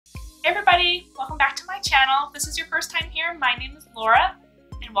Hey everybody, welcome back to my channel. If this is your first time here, my name is Laura,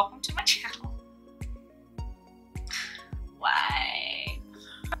 and welcome to my channel. Why?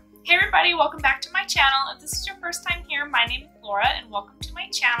 Hey everybody, welcome back to my channel. If this is your first time here, my name is Laura, and welcome to my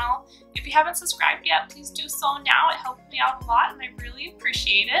channel. If you haven't subscribed yet, please do so now. It helps me out a lot, and I really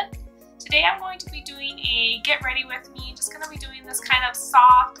appreciate it. Today I'm going to be doing a get ready with me. Just going to be doing this kind of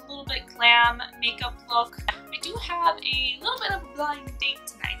soft, a little bit glam makeup look. I do have a little bit of a blind date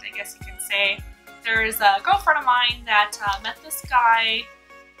tonight, I guess you can say. There's a girlfriend of mine that met this guy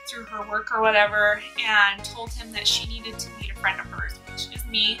through her work or whatever and told him that she needed to meet a friend of hers, which is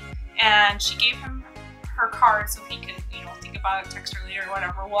me, and she gave him her card so he could, you know, think about it, text her later or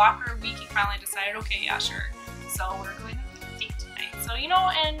whatever. Well, after a week he finally decided, okay, yeah, sure. So we're going on a date tonight. So, you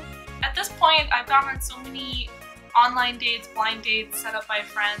know, and at this point I've gone on so many online dates, blind dates set up by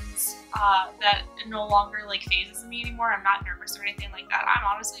friends that it no longer like phases me anymore. I'm not nervous or anything like that. I'm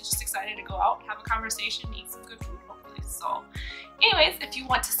honestly just excited to go out, have a conversation, eat some good food hopefully. So anyways, if you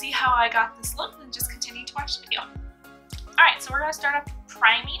want to see how I got this look, then just continue to watch the video. Alright, so we're going to start off with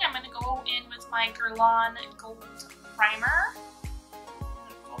priming. I'm going to go in with my Guerlain Gold Primer. I'm going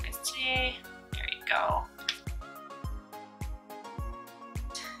to focus today. There you go.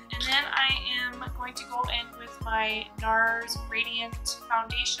 And then I am going to go in with my Nars Radiant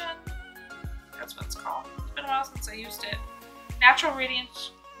Foundation. That's what it's called. It's been a while since I used it. Natural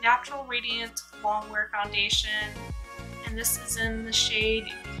Radiant Longwear Foundation. And this is in the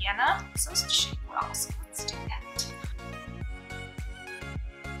shade Vienna. This is the shade well, so let's do that.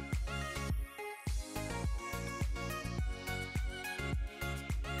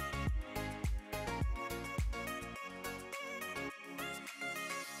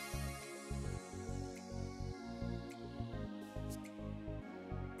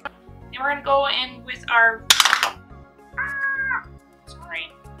 And we're going to go in with our,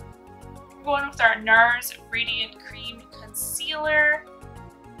 we're going with our Nars Radiant Cream Concealer.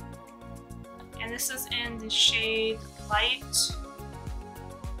 And this is in the shade Light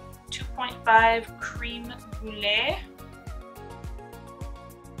 2.5 Cream Brulee.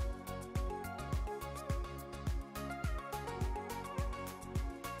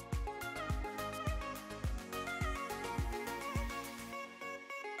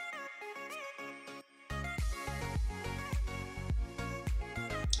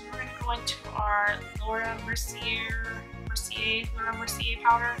 Into our Mercier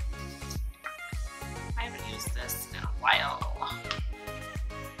powder. I haven't used this in a while.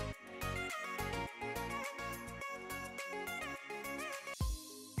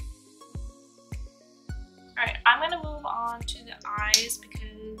 Alright, I'm going to move on to the eyes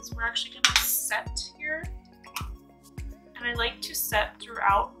because we're actually going to set here. And I like to set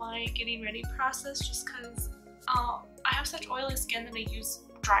throughout my getting ready process just because I have such oily skin that I use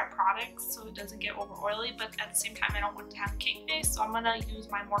dry products so it doesn't get over oily, but at the same time I don't want to have a cake face, so I'm gonna use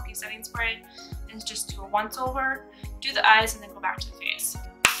my Morphe setting spray and just do a once over, do the eyes, and then go back to the face.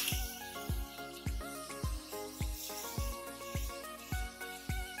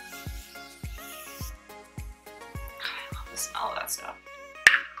 God, I love the smell of that stuff.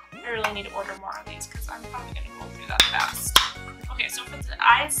 I really need to order more of these because I'm probably gonna go through that fast. Okay, so for the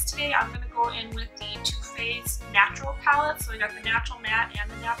eyes today, I'm gonna go in with the Too Faced Natural palette. So I got the natural matte and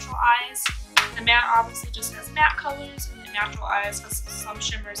the natural eyes. The matte obviously just has matte colors, and the natural eyes has some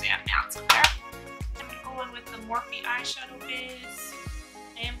shimmers and mattes in there. I'm gonna go in with the Morphe eyeshadow base.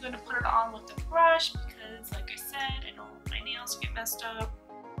 I am gonna put it on with the brush because, like I said, I don't want my nails to get messed up.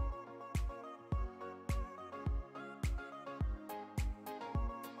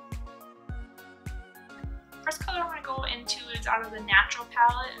 First color I'm going to go into is out of the natural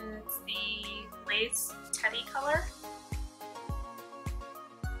palette, and it's the Lace Teddy color.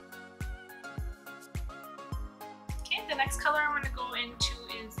 Okay, the next color I'm going to go into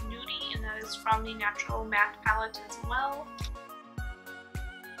is Nudie, and that is from the natural matte palette as well.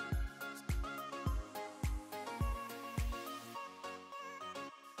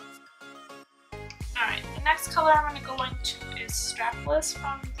 Alright, the next color I'm going to go into is Strapless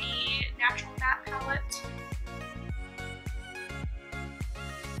from the natural matte palette.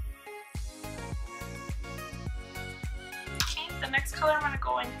 The next color I'm going to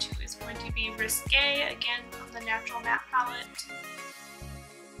go into is going to be Risque, again from the natural matte palette.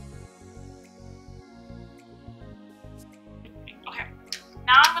 Okay,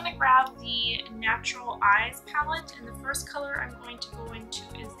 now I'm going to grab the natural eyes palette, and the first color I'm going to go into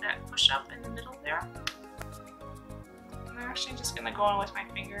is that push up in the middle there. And I'm actually just going to go in with my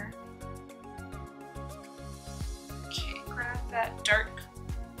finger. Okay, grab that dark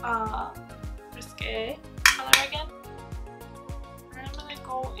Risque color again. And I'm going to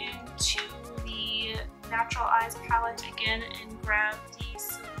go into into the Natural Eyes palette again and grab the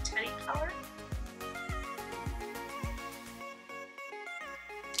Silk Teddy color.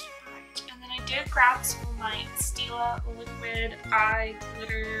 Alright, and then I did grab some of my Stila liquid eye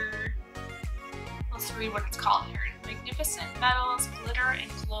glitter. Let's read what it's called here. Magnificent Metals Glitter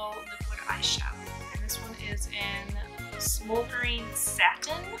and Glow Liquid Eyeshadow. And this one is in Smoldering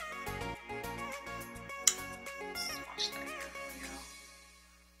Satin. Swatch that here.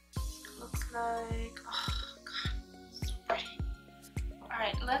 Looks like, oh god, so pretty.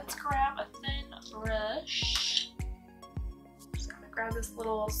 Alright, let's grab a thin brush. I'm just gonna grab this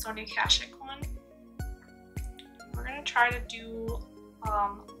little Sonia Kashuk one. We're gonna try to do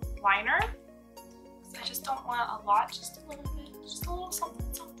liner. I just don't want a lot, just a little bit, just a little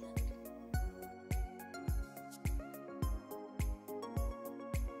something, something.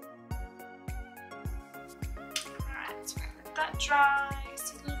 Alright, so we're gonna let that dry,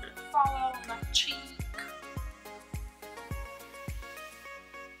 see a little bit of fallout on that cheek.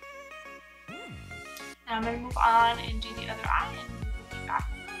 Now I'm gonna move on and do the other eye, and we'll be back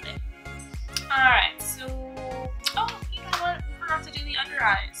in a little bit. Alright, so, oh, you know what, we forgot to do the under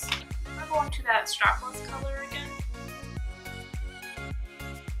eyes. I'm going to that strapless color again.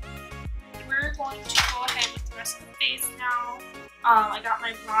 We're going to go ahead with the rest of the face now. I got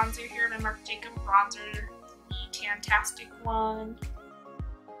my bronzer here, my Marc bronzer, the Tan-Tastic one.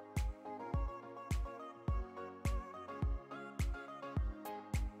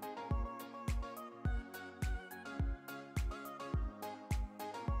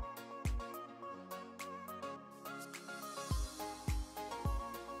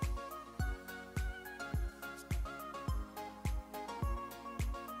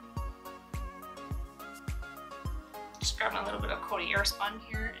 Just grabbing a little bit of Coty Airspun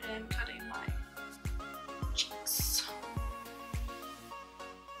here and cutting my cheeks.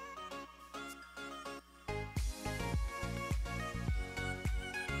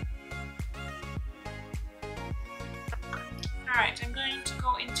 Alright, I'm going to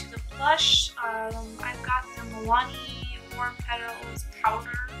go into the blush. I've got the Milani Warm Petals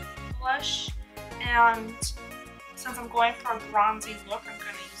Powder Blush, and since I'm going for a bronzy look, I'm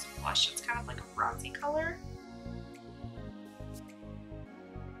going to use a blush that's kind of like a bronzy color.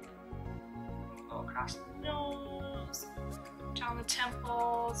 Across the nose, down the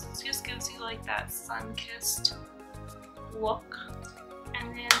temples. It just gives you like that sun-kissed look.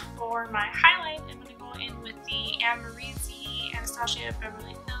 And then for my highlight, I'm going to go in with the Amrezy Anastasia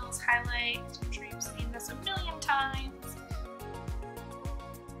Beverly Hills highlight. I'm sure you've seen this a million times.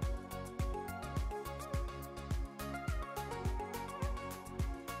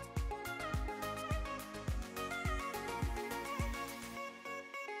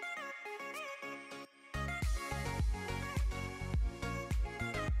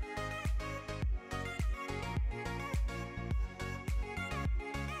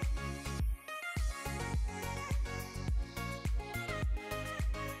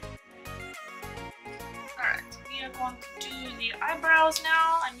 Alright, we are going to do the eyebrows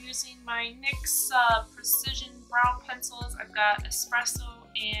now. I'm using my NYX Precision Brow Pencils. I've got Espresso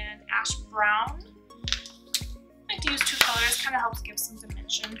and Ash Brown. I like to use two colors, kind of helps give some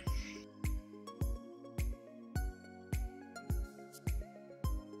dimension.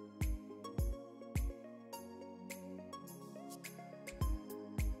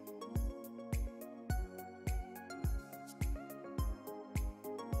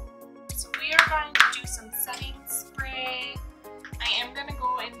 We are going to do some setting spray. I am going to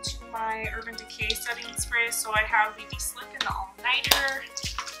go into my Urban Decay setting spray. So I have the De-Slick and the All-Nighter.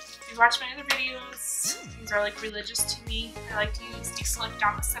 If you watch my other videos, these are like religious to me. I like to use De-Slick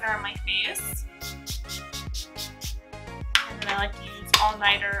down the center of my face. And then I like to use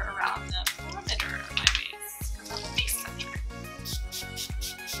All-Nighter around the perimeter of my face because I'm a face center.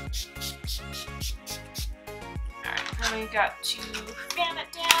 Alright, then we got to fan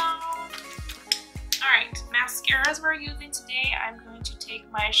it down. Alright, mascaras we're using today. I'm going to take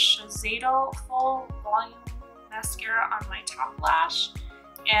my Shiseido Full Volume Mascara on my top lash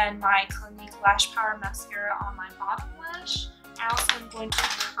and my Clinique Lash Power Mascara on my bottom lash. I also am going to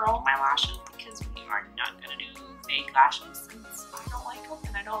curl my lashes because we are not going to do fake lashes since I don't like them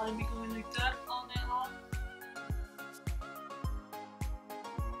and I don't want to be going like that all day long.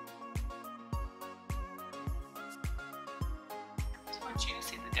 I want you to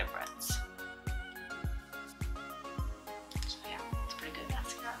see the difference.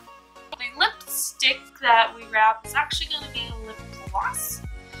 Lipstick that we wrap is actually going to be a lip gloss,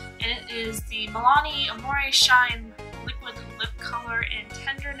 and it is the Milani Amore Shine Liquid Lip Color in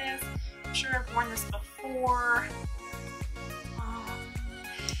Tenderness. I'm sure I've worn this before.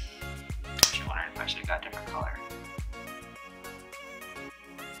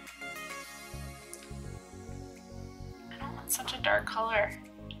 color.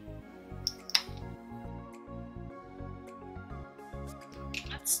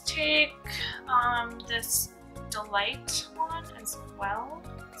 Let's take this Delight one as well.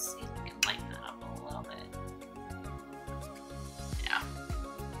 Let's see if we can lighten that up a little bit. Yeah.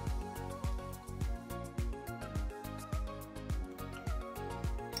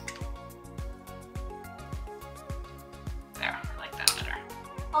 There, I like that better.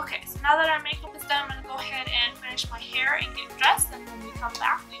 Okay, so now that our makeup is done, I'm going to go ahead and finish my hair and get dressed, and when we come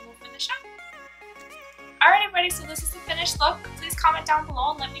back, we will finish up. Alright everybody, so this is the finished look. Please comment down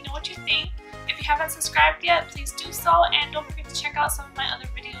below and let me know what you think. If you haven't subscribed yet, please do so, and don't forget to check out some of my other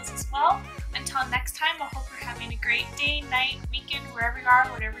videos as well. Until next time, I hope you're having a great day, night, weekend, wherever you are,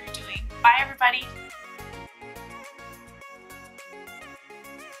 whatever you're doing. Bye everybody!